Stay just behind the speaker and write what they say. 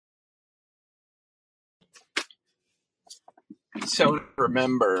So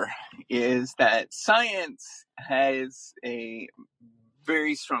remember is that science has a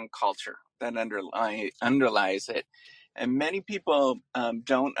very strong culture that underlies it. And many people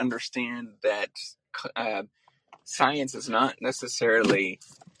don't understand that uh, science is not necessarily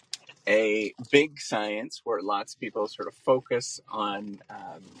a big science where lots of people sort of focus on,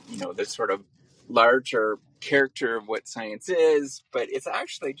 the sort of larger character of what science is, but it's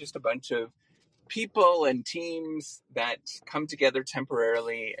actually just a bunch of people and teams that come together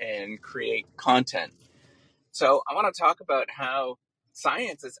temporarily and create content. So I want to talk about how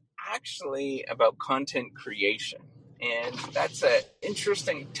science is actually about content creation. And that's an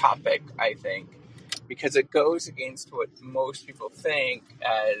interesting topic, I think, because it goes against what most people think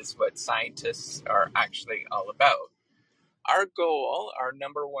as what scientists are actually all about. Our goal, our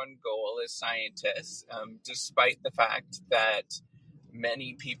number one goal as scientists, despite the fact that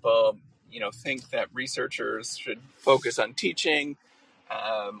many people, think that researchers should focus on teaching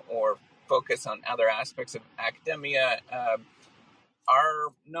or focus on other aspects of academia.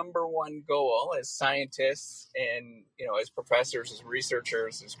 Our number one goal as scientists and, as professors, as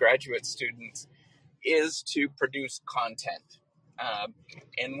researchers, as graduate students is to produce content.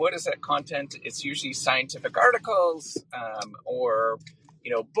 And what is that content? It's usually scientific articles or,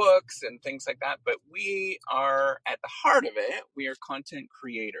 books and things like that. But we are at the heart of it. We are content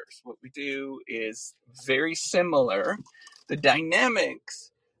creators. What we do is very similar. The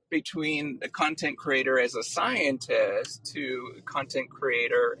dynamics between the content creator as a scientist to a content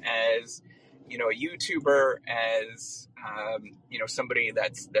creator as a YouTuber, as somebody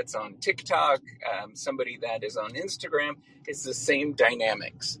that's on TikTok, somebody that is on Instagram, is the same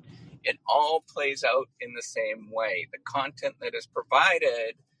dynamics. It all plays out in the same way. The content that is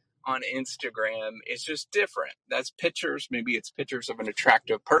provided on Instagram is just different. That's pictures. Maybe it's pictures of an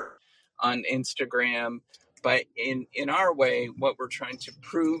attractive person on Instagram. But in our way, what we're trying to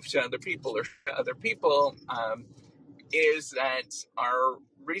prove to other people is that our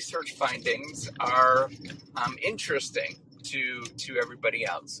research findings are interesting to everybody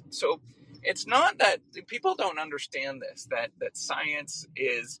else. So it's not that people don't understand this, that science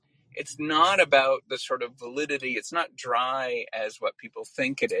it's not about the sort of validity. It's not dry as what people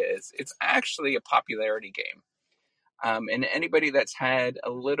think it is. It's actually a popularity game. And anybody that's had a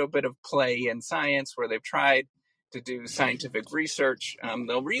little bit of play in science where they've tried to do scientific research,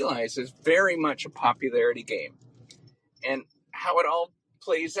 they'll realize it's very much a popularity game. And how it all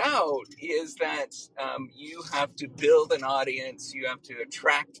plays out is that you have to build an audience, you have to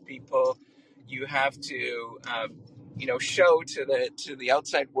attract people, you have to show to the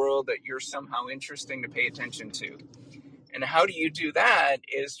outside world that you're somehow interesting to pay attention to. And how do you do that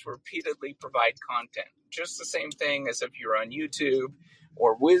is to repeatedly provide content. Just the same thing as if you're on YouTube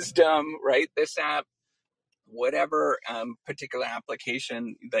or Wisdom, right? This app, whatever particular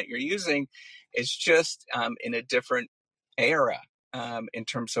application that you're using, is just in a different era in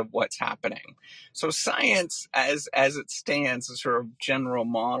terms of what's happening. So science, as it stands, a sort of general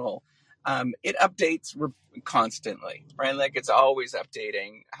model, it updates constantly, right? Like it's always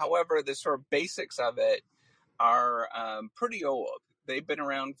updating. However, the sort of basics of it are pretty old. They've been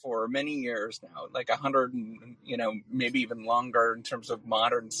around for many years now, like 100, and maybe even longer in terms of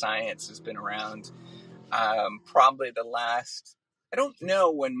modern science has been around. Probably the last, I don't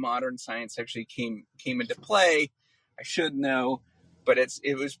know when modern science actually came into play. I should know, but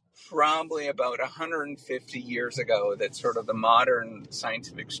it was probably about 150 years ago that sort of the modern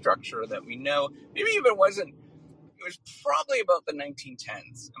scientific structure that we know, maybe even it was probably about the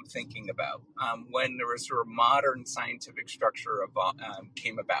 1910s, I'm thinking about, when there was sort of modern scientific structure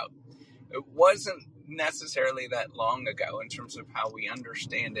came about. It wasn't necessarily that long ago in terms of how we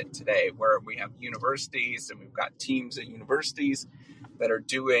understand it today, where we have universities and we've got teams at universities that are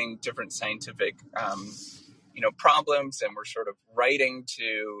doing different scientific problems, and we're sort of writing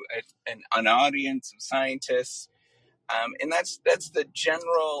to an audience of scientists, and that's the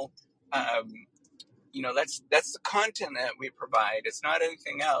general that's the content that we provide. It's not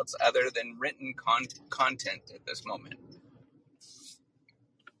anything else other than written content at this moment.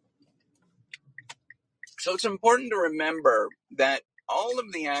 So it's important to remember that all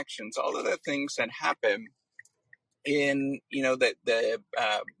of the actions, all of the things that happen in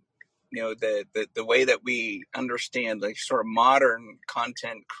the way that we understand, like sort of modern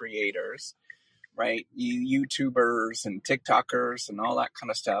content creators, right? YouTubers and TikTokers and all that kind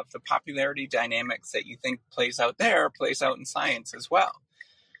of stuff. The popularity dynamics that you think plays out there plays out in science as well.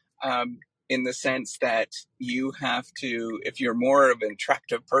 In the sense that you have to, if you're more of an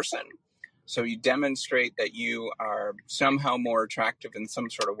attractive person, So you demonstrate that you are somehow more attractive in some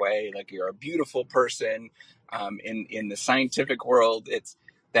sort of way, like you're a beautiful person. In the scientific world, it's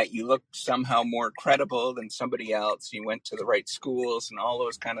that you look somehow more credible than somebody else. You went to the right schools and all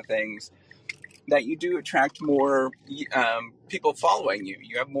those kind of things. That you do attract more people following you.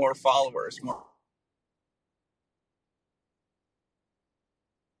 You have more followers, more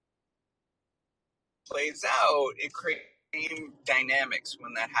plays out. It creates dynamics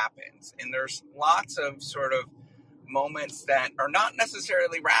when that happens, and there's lots of sort of moments that are not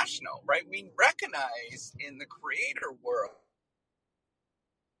necessarily rational, right? We recognize in the creator world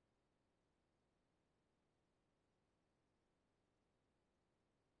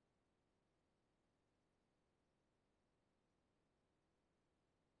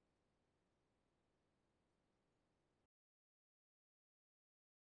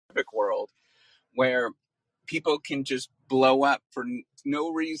world where people can just blow up for no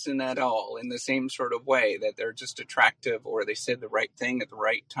reason at all in the same sort of way, that they're just attractive, or they said the right thing at the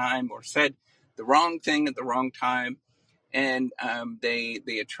right time, or said the wrong thing at the wrong time, and they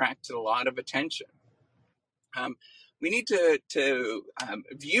attract a lot of attention. We need to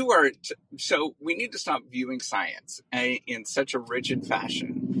view our so we need to stop viewing science in such a rigid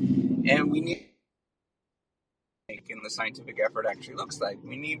fashion, and we need in the scientific effort actually looks like.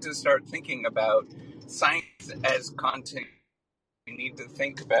 We need to start thinking about science as content. We need to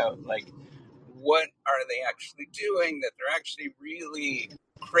think about, like, what are they actually doing, that they're actually really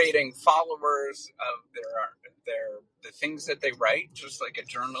creating followers of the things that they write, just like a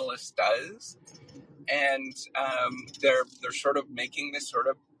journalist does. And they're sort of making this sort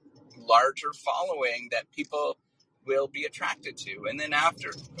of larger following that people will be attracted to. And then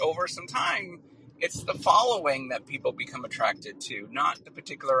over some time, it's the following that people become attracted to, not the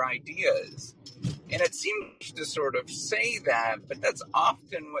particular ideas. And it seems to sort of say that, but that's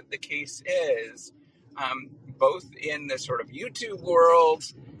often what the case is, both in the sort of YouTube world,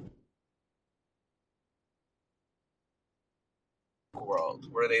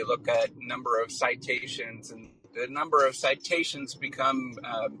 where they look at number of citations, and the number of citations become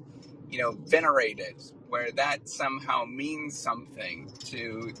venerated, where that somehow means something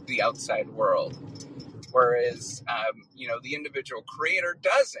to the outside world, whereas the individual creator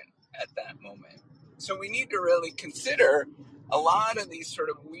doesn't at that moment. So we need to really consider a lot of these sort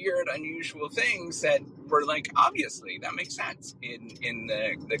of weird, unusual things that were like, obviously that makes sense in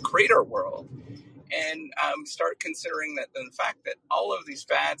the creator world, and start considering that the fact that all of these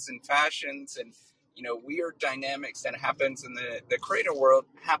fads and fashions and weird dynamics that happens in the creator world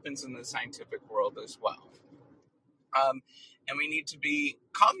happens in the scientific world as well. And we need to be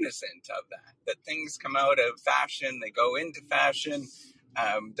cognizant of that things come out of fashion, they go into fashion.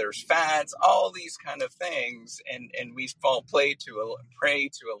 There's fads, all these kind of things, and we fall prey to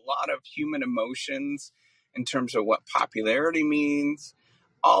a lot of human emotions in terms of what popularity means.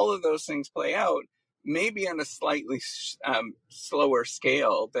 All of those things play out, maybe on a slightly slower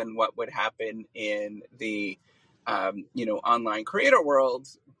scale than what would happen in the online creator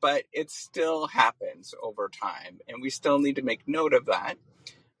worlds, but it still happens over time, and we still need to make note of that.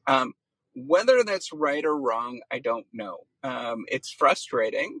 Um, Whether that's right or wrong, I don't know. It's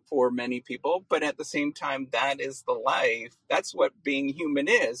frustrating for many people, but at the same time, that is the life. That's what being human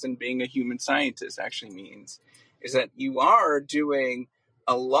is, and being a human scientist actually means, is that you are doing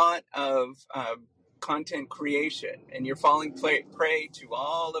a lot of content creation, and you're falling prey to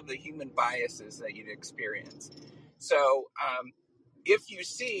all of the human biases that you'd experience. So, if you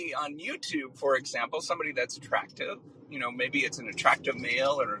see on YouTube, for example, somebody that's attractive, maybe it's an attractive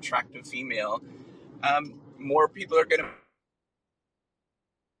male or an attractive female, more people are going to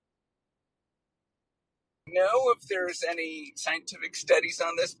know if there's any scientific studies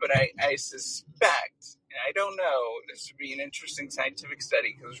on this, but I suspect, and I don't know, this would be an interesting scientific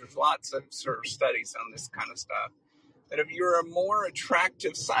study, because there's lots of sort of studies on this kind of stuff, that if you're a more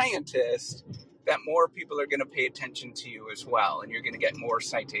attractive scientist, that more people are going to pay attention to you as well, and you're going to get more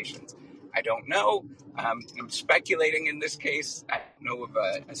citations. I don't know. I'm speculating in this case. I don't know of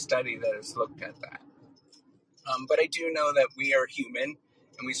a study that has looked at that. But I do know that we are human,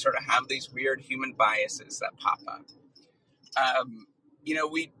 and we sort of have these weird human biases that pop up.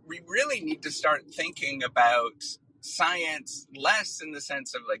 We really need to start thinking about science less in the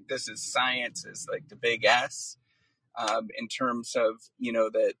sense of, like, this is science, is like the big S, in terms of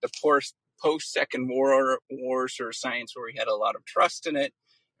the post Second Wars or science, where we had a lot of trust in it,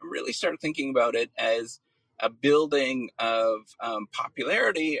 and really start thinking about it as a building of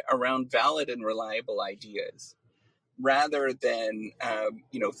popularity around valid and reliable ideas, rather than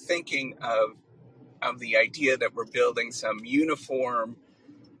thinking of the idea that we're building some uniform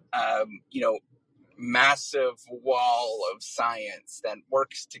massive wall of science that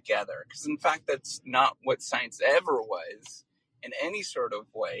works together. Because in fact, that's not what science ever was in any sort of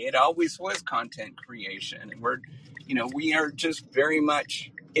way. It always was content creation. And we are just very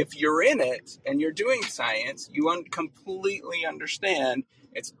much, if you're in it and you're doing science, you completely understand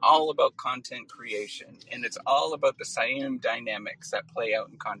it's all about content creation. And it's all about the same dynamics that play out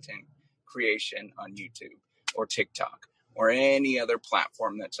in content creation on YouTube or TikTok or any other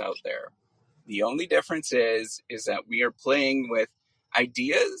platform that's out there. The only difference is that we are playing with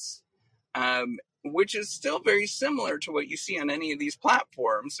ideas, which is still very similar to what you see on any of these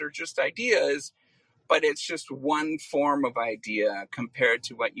platforms. They're just ideas, but it's just one form of idea compared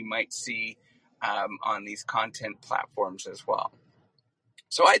to what you might see on these content platforms as well.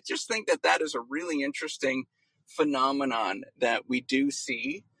 So I just think that is a really interesting phenomenon that we do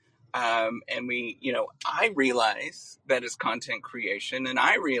see. And I realize that is content creation, and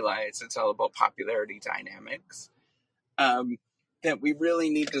I realize it's all about popularity dynamics. That we really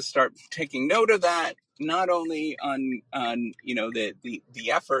need to start taking note of that, not only on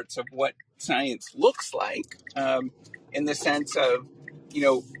the efforts of what science looks like, in the sense of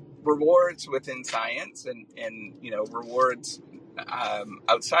rewards within science and rewards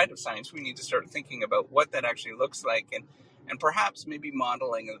outside of science. We need to start thinking about what that actually looks like and perhaps maybe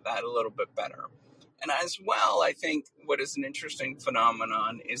modeling that a little bit better. And as well, I think what is an interesting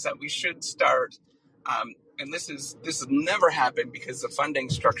phenomenon is that we should start, and this has never happened because the funding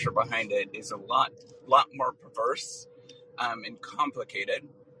structure behind it is a lot more perverse and complicated.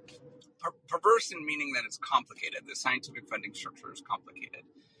 Perverse in meaning that it's complicated. The scientific funding structure is complicated.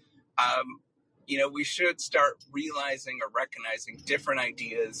 We should start realizing or recognizing different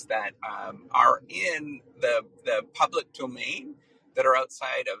ideas that are in the public domain that are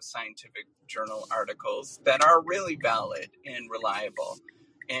outside of scientific journal articles that are really valid and reliable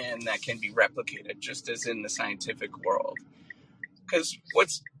and that can be replicated just as in the scientific world. Because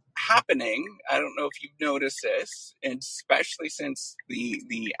what's happening, I don't know if you've noticed this, and especially since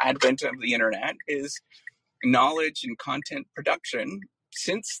the advent of the internet, is knowledge and content production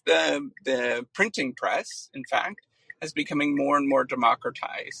since the printing press, in fact, is becoming more and more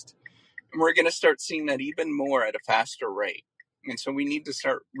democratized. And we're going to start seeing that even more at a faster rate. And so we need to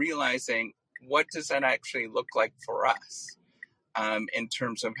start realizing, what does that actually look like for us in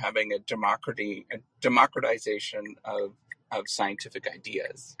terms of having a democratization of scientific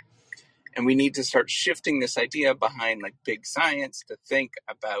ideas. And we need to start shifting this idea behind like big science to think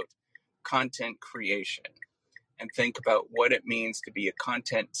about content creation and think about what it means to be a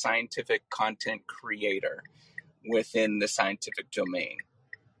scientific content creator within the scientific domain.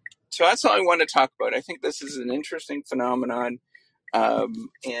 So that's all I want to talk about. I think this is an interesting phenomenon,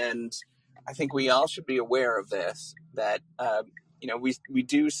 and I think we all should be aware of this, that we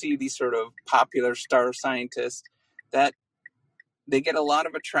do see these sort of popular star scientists that they get a lot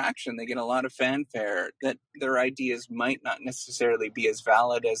of attraction, they get a lot of fanfare, that their ideas might not necessarily be as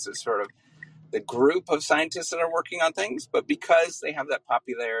valid as a sort of the group of scientists that are working on things, but because they have that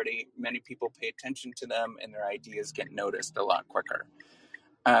popularity, many people pay attention to them and their ideas get noticed a lot quicker.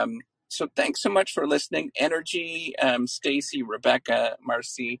 So thanks so much for listening. Energy, Stacy, Rebecca,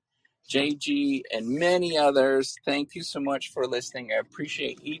 Marcy, JG, and many others, thank you so much for listening. I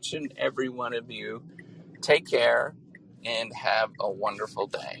appreciate each and every one of you. Take care and have a wonderful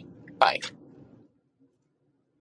day. Bye.